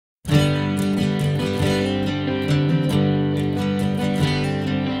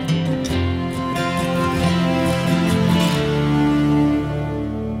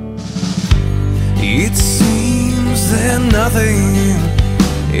nothing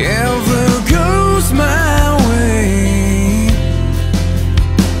ever goes my way.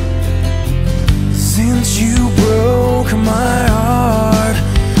 Since you broke my heart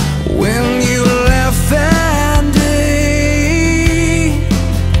when you left that day,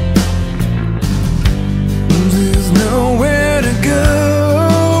 there's nowhere to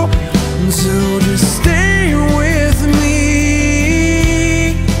go, so just stay with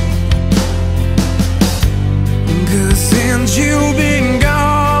me. 'Cause since you've been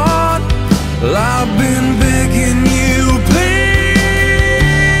gone, I've been begging you, please,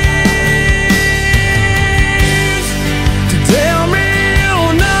 to tell me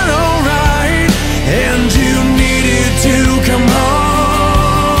you're not alright and you needed to come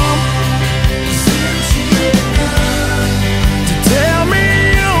home. To tell me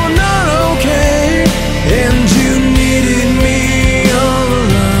you're not okay and you needed me all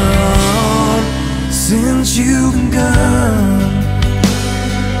alone. Since you've been gone,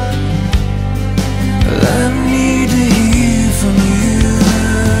 I need to hear from you.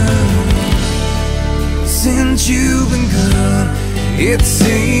 Since you've been gone, it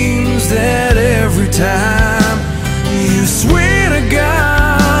seems that every time you swear to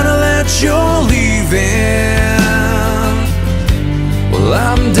God that you're leaving, well,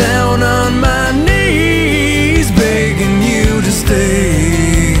 I'm down on my knees begging you to stay.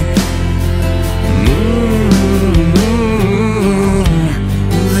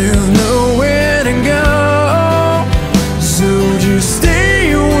 There's nowhere to go, so just stay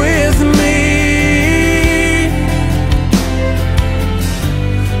with me.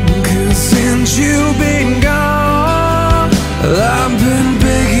 'Cause since you've been gone, I've been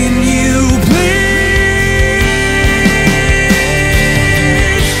begging you, please,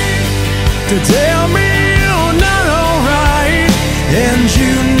 to tell me you're not alright and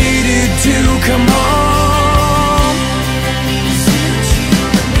you needed to come home.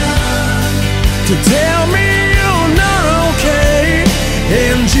 To tell me you're not okay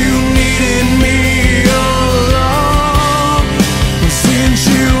and you needed me all along. Since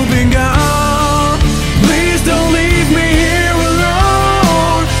you've been gone, please don't leave me here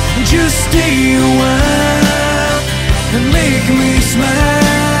alone. Just stay a while and make me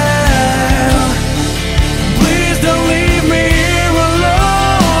smile. Please don't leave me here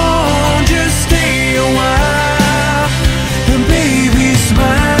alone. Just stay a while and baby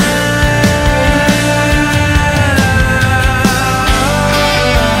smile.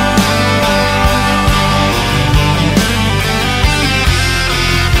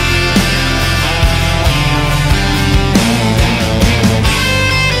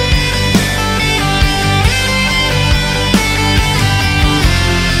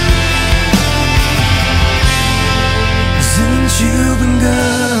 Since you've been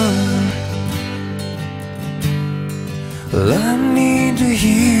gone, well, I need to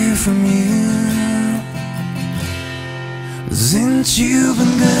hear from you. Since you've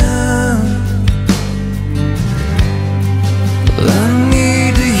been gone,